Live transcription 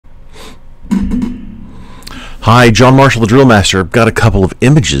Hi, John Marshall, the DrillMaster. I've got a couple of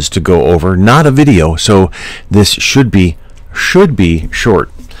images to go over, not a video, so this should be short.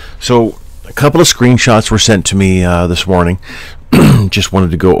 So a couple of screenshots were sent to me this morning. Just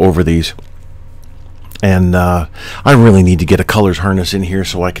wanted to go over these. And I really need to get a colors harness in here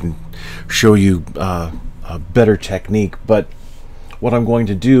so I can show you a better technique. But what I'm going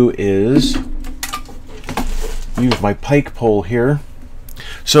to do is use my pike pole here.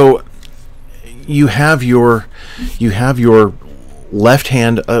 So you have your left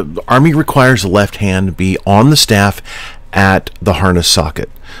hand. Army requires the left hand be on the staff at the harness socket.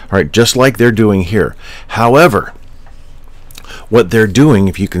 All right, just like they're doing here. However, what they're doing,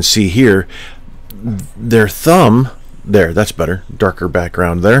 if you can see here, their thumb there, that's better, darker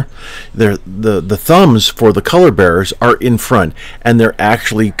background there. The thumbs for the color bearers are in front, and they're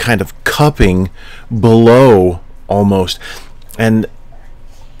actually kind of cupping below almost, and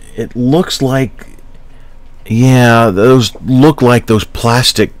it looks like, yeah, those look like those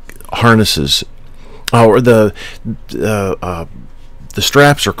plastic harnesses, or the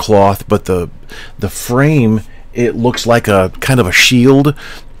straps are cloth, but the frame, it looks like a kind of a shield,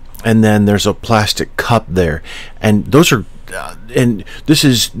 and then there's a plastic cup there, and those are and this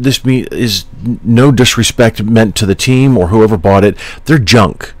is no disrespect meant to the team or whoever bought it. They're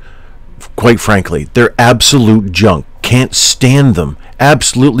junk, quite frankly. They're absolute junk. Can't stand them.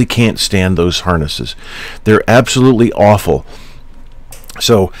 Absolutely can't stand those harnesses. They're absolutely awful.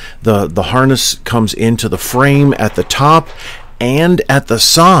 So the harness comes into the frame at the top and at the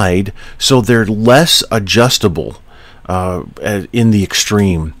side, so they're less adjustable in the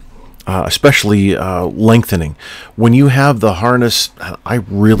extreme, especially lengthening. When you have the harness, all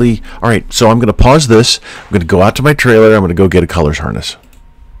right, so I'm going to pause this. I'm going to go out to my trailer. I'm going to go get a colors harness.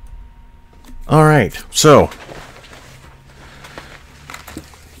 All right, so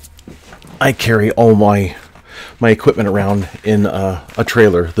I carry all my equipment around in a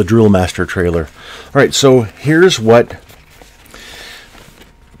trailer, the DrillMaster trailer. All right, so here's what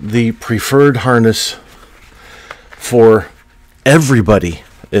the preferred harness for everybody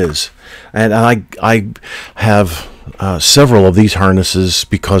is, and I have several of these harnesses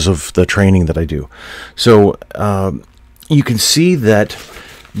because of the training that I do. So you can see that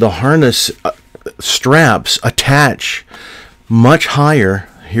the harness straps attach much higher.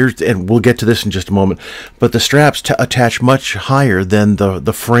 And we'll get to this in just a moment, but the straps attach much higher than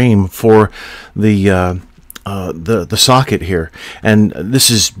the frame for the socket here, and this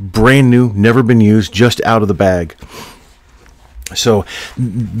is brand new, never been used, just out of the bag. So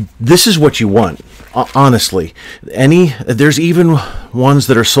this is what you want, honestly. There's even ones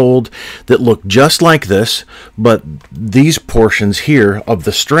that are sold that look just like this, but these portions here of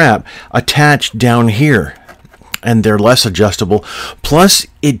the strap attach down here, and they're less adjustable. Plus,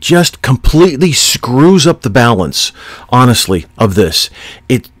 it just completely screws up the balance, honestly, of this.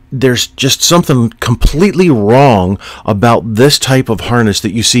 There's just something completely wrong about this type of harness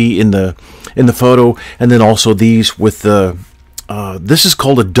that you see in the photo, and then also these with the this is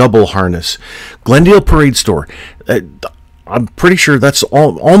called a double harness. Glendale Parade Store. I'm pretty sure that's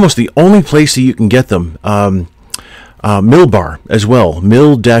almost the only place that you can get them. Mill Bar as well,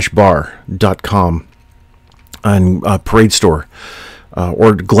 mill-bar.com. And Parade Store,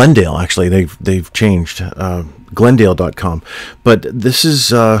 or Glendale, actually they've changed, glendale.com. But this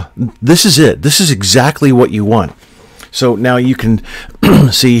is it. This is exactly what you want. So now you can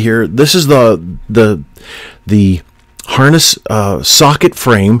see here, this is the harness socket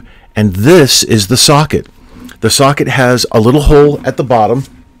frame, and this is the socket. The socket has a little hole at the bottom,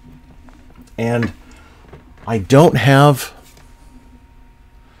 and I don't have,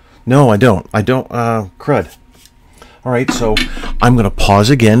 no, I don't crud. All right, so I'm going to pause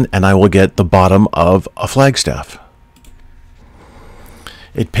again, and I will get the bottom of a flagstaff.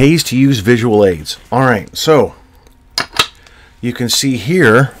 It pays to use visual aids. All right, so you can see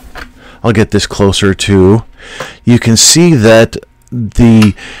here, I'll get this closer to, you can see that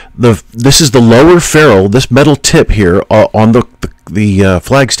this is the lower ferrule, this metal tip here on the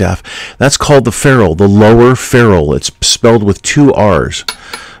flagstaff. That's called the ferrule, the lower ferrule. It's spelled with 2 R's.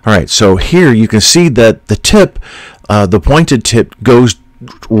 All right, so here you can see that the tip, the pointed tip, goes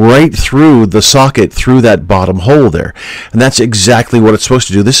right through the socket, through that bottom hole there, and that's exactly what it's supposed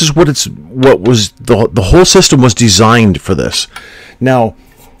to do. This is what the whole system was designed for this. Now,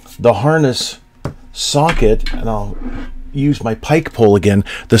 the harness socket, and I'll use my pike pole again.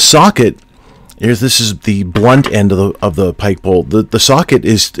 The socket, this is the blunt end of the pike pole. The socket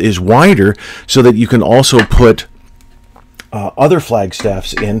is wider so that you can also put other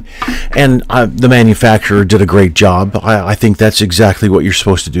flagstaffs in, and the manufacturer did a great job. I think that's exactly what you're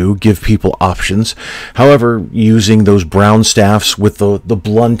supposed to do, give people options. However, using those brown staffs with the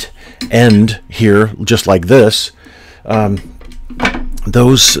blunt end here, just like this,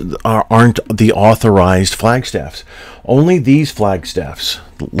 those aren't the authorized flagstaffs. Only these flagstaffs,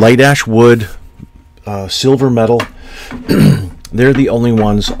 light ash wood, silver metal, they're the only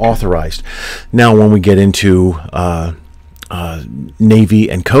ones authorized. Now when we get into Navy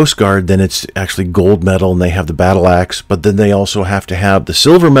and Coast Guard, then it's actually gold metal, and they have the battle axe, but then they also have to have the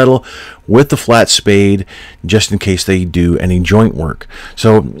silver metal with the flat spade, just in case they do any joint work.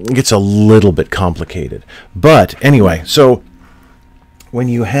 So it gets a little bit complicated. But anyway, so when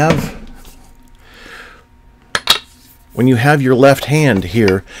you have your left hand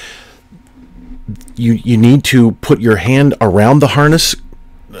here, you need to put your hand around the harness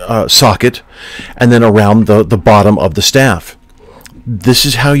socket and then around the bottom of the staff. This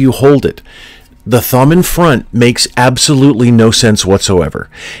is how you hold it. The thumb in front makes absolutely no sense whatsoever.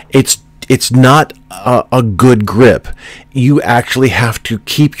 It's not a good grip. You actually have to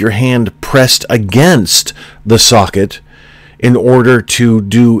keep your hand pressed against the socket in order to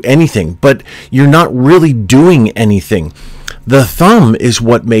do anything, but you're not really doing anything. The thumb is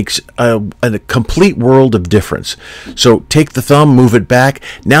what makes a complete world of difference. So take the thumb, move it back.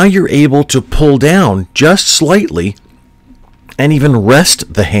 Now you're able to pull down just slightly and even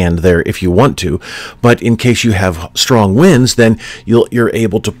rest the hand there if you want to. But in case you have strong winds, then you're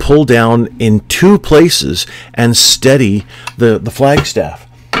able to pull down in two places and steady the flagstaff.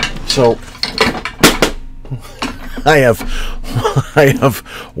 So I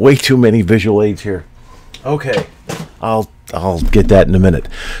have way too many visual aids here. Okay, I'll get that in a minute.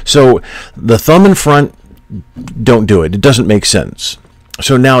 So the thumb in front, don't do it. It doesn't make sense.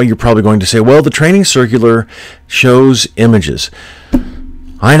 So now you're probably going to say, well, the training circular shows images.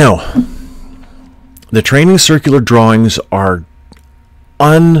 I know. The training circular drawings are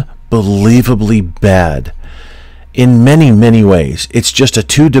unbelievably bad in many, many ways. It's just a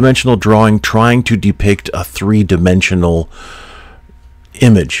two-dimensional drawing trying to depict a three-dimensional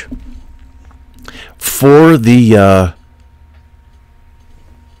image. For the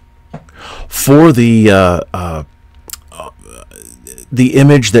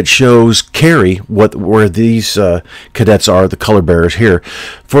image that shows carry, where these cadets are, the color bearers here,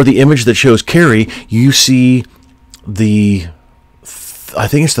 for the image that shows carry, you see I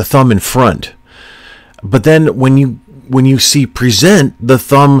think it's the thumb in front. But then when you see present, the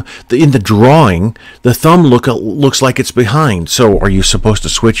thumb in the drawing, the thumb looks like it's behind. So are you supposed to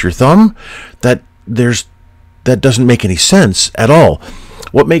switch your thumb? That doesn't make any sense at all.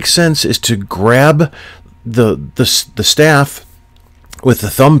 What makes sense is to grab the staff with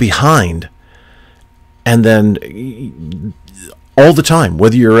the thumb behind, and then all the time,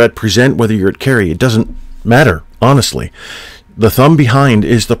 whether you're at present, whether you're at carry, it doesn't matter, honestly. The thumb behind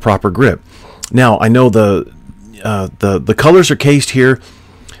is the proper grip. Now, I know the colors are cased here.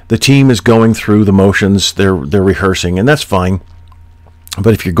 The team is going through the motions. They're rehearsing, and that's fine.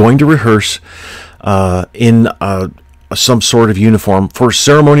 But if you're going to rehearse in some sort of uniform, for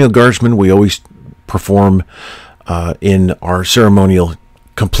ceremonial guardsmen, we always perform in our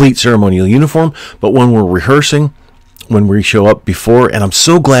complete ceremonial uniform. But when we're rehearsing, when we show up before, and I'm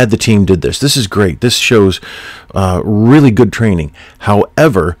so glad the team did this. This is great. This shows really good training.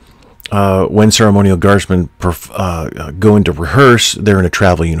 However, when ceremonial guardsmen go into rehearse, they're in a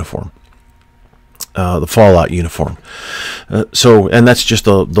travel uniform, the fallout uniform. And that's just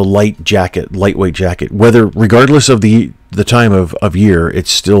the lightweight jacket. Regardless of the time of year,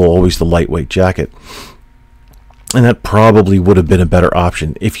 it's still always the lightweight jacket. And that probably would have been a better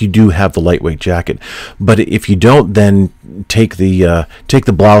option if you do have the lightweight jacket. But if you don't, then take the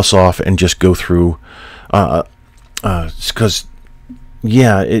blouse off and just go through, because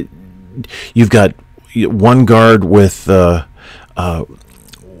you've got one guard with the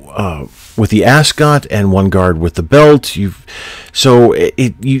ascot and one guard with the belt. You've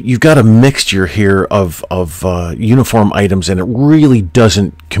got a mixture here of uniform items, and it really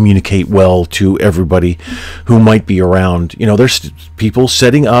doesn't communicate well to everybody who might be around. You know, there's people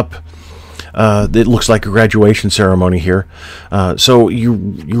setting up. It looks like a graduation ceremony here, so you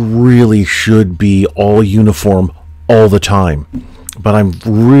really should be all uniform all the time. But I'm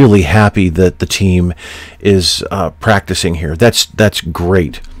really happy that the team is practicing here. That's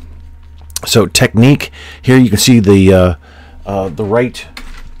great. So technique here, you can see the right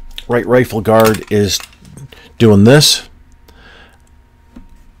rifle guard is doing this.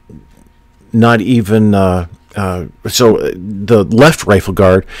 Not even So the left rifle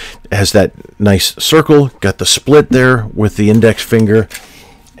guard has that nice circle, got the split there with the index finger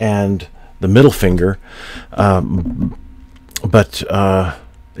and the middle finger, but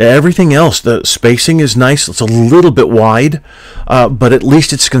everything else, the spacing is nice. It's a little bit wide, but at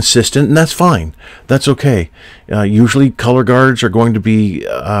least it's consistent, and that's fine. That's okay. Usually color guards are going to be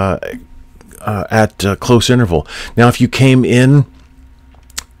at close interval. Now, if you came in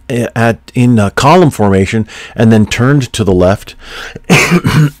column formation and then turned to the left,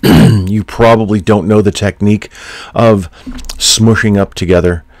 you probably don't know the technique of smushing up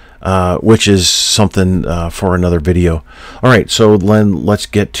together, which is something for another video. All right, so then let's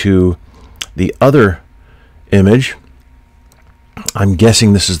get to the other image. I'm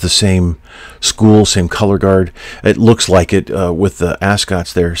guessing this is the same school, same color guard. It looks like it with the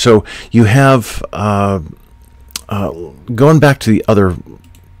ascots there. So you have, going back to the other,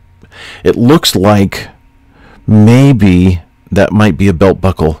 it looks like maybe that might be a belt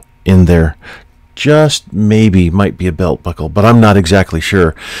buckle in there. Just maybe might be a belt buckle, but I'm not exactly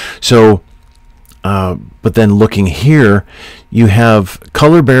sure. So, but then looking here, you have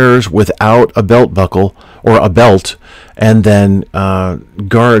color bearers without a belt buckle or a belt, and then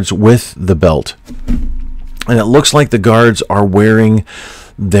guards with the belt. And it looks like the guards are wearing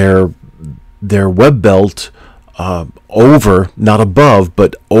their web belt over, not above,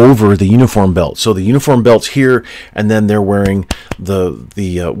 but over the uniform belt. So the uniform belt's here, and then they're wearing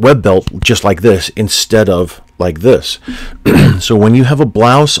the web belt just like this instead of like this. So when you have a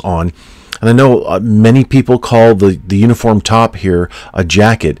blouse on, and I know many people call the uniform top here a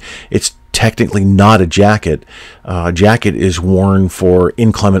jacket. It's technically not a jacket. A jacket is worn for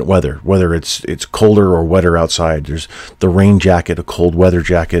inclement weather, whether it's colder or wetter outside. There's the rain jacket, a cold weather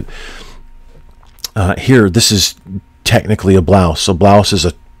jacket. Here, this is technically a blouse. A blouse is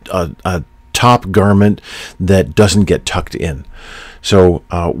a top garment that doesn't get tucked in. So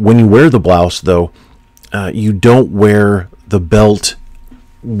when you wear the blouse, though, you don't wear the belt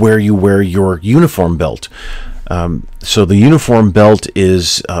where you wear your uniform belt. So the uniform belt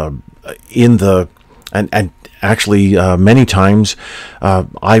is in the, and actually many times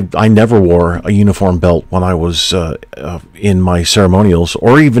I never wore a uniform belt when I was in my ceremonials,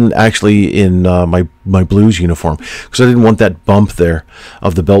 or even actually in my blues uniform, because I didn't want that bump there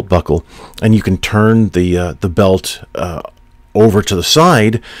of the belt buckle. And you can turn the belt over to the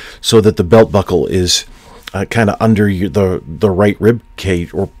side so that the belt buckle is kind of under the right rib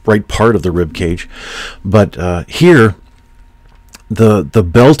cage, or right part of the rib cage. But here, the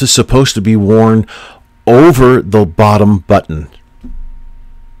belt is supposed to be worn over the bottom button,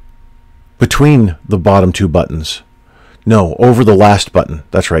 between the bottom two buttons. No, over the last button.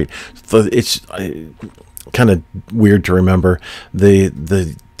 That's right. It's kind of weird to remember.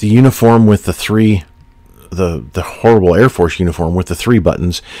 The uniform with the three, the horrible Air Force uniform with the three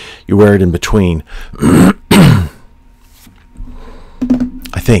buttons, you wear it in between.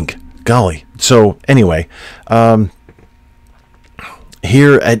 I think. Golly. So anyway,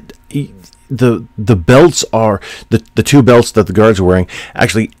 here at the belts are the two belts that the guards are wearing.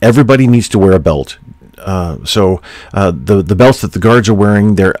 Actually, everybody needs to wear a belt. So the belts that the guards are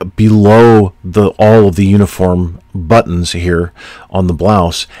wearing, they're below all of the uniform buttons here on the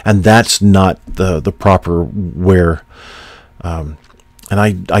blouse, and that's not the proper wear. And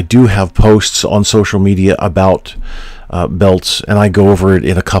I do have posts on social media about belts, and I go over it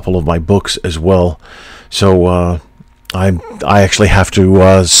in a couple of my books as well. So I actually have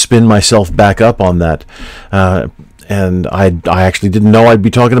to spin myself back up on that, and I actually didn't know I'd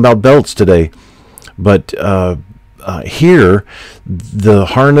be talking about belts today. But here, the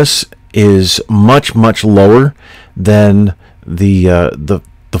harness is much lower than the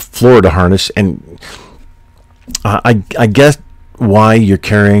Florida harness, and I guess why you're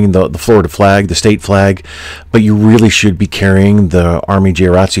carrying the Florida flag, the state flag, but you really should be carrying the Army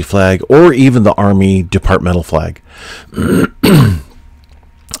AJROTC flag, or even the Army departmental flag.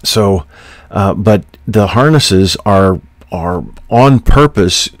 So, but the harnesses are on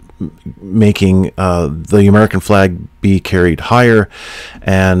purpose making the American flag be carried higher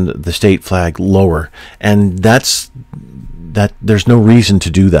and the state flag lower, and there's no reason to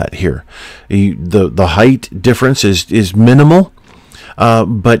do that here. The height difference is minimal.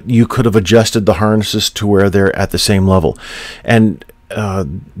 But you could have adjusted the harnesses to where they're at the same level. And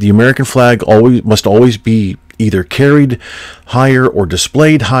the American flag must always be either carried higher or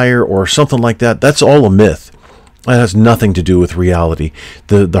displayed higher or something like that. That's all a myth. That has nothing to do with reality.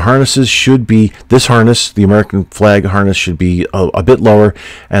 The harnesses should be, this harness, the American flag harness, should be a bit lower,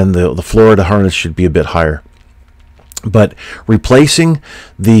 and the Florida harness should be a bit higher. But replacing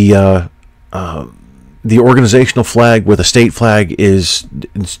the the organizational flag with a state flag is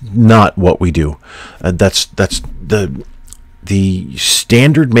not what we do. That's the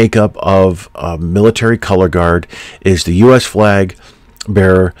standard makeup of a military color guard is the U.S. flag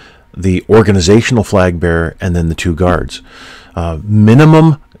bearer, the organizational flag bearer, and then the 2 guards.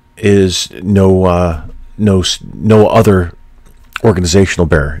 Minimum is no other organizational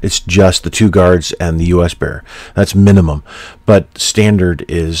bearer. It's just the 2 guards and the U.S. bearer. That's minimum. But standard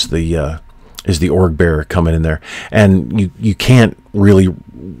is the org bearer coming in there, and you can't really.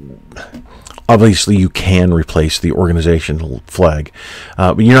 Obviously, you can replace the organizational flag,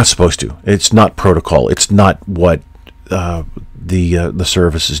 but you're not supposed to. It's not protocol. It's not what the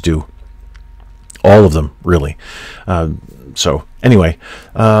services do. All of them, really. So anyway,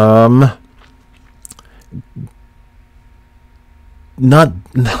 not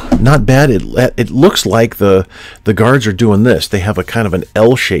bad. It looks like the guards are doing this. They have a kind of an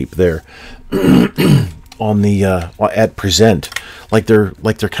L shape there on the at present, like they're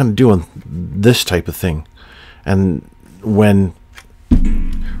kind of doing this type of thing, and when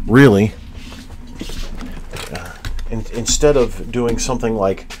really instead of doing something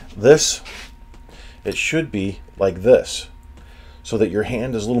like this, it should be like this, so that your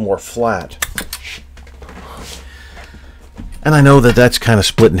hand is a little more flat. And I know that that's kind of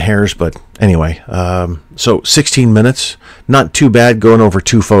splitting hairs, but anyway, so 16 minutes, not too bad, going over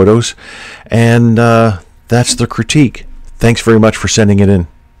 2 photos, and that's the critique. Thanks very much for sending it in.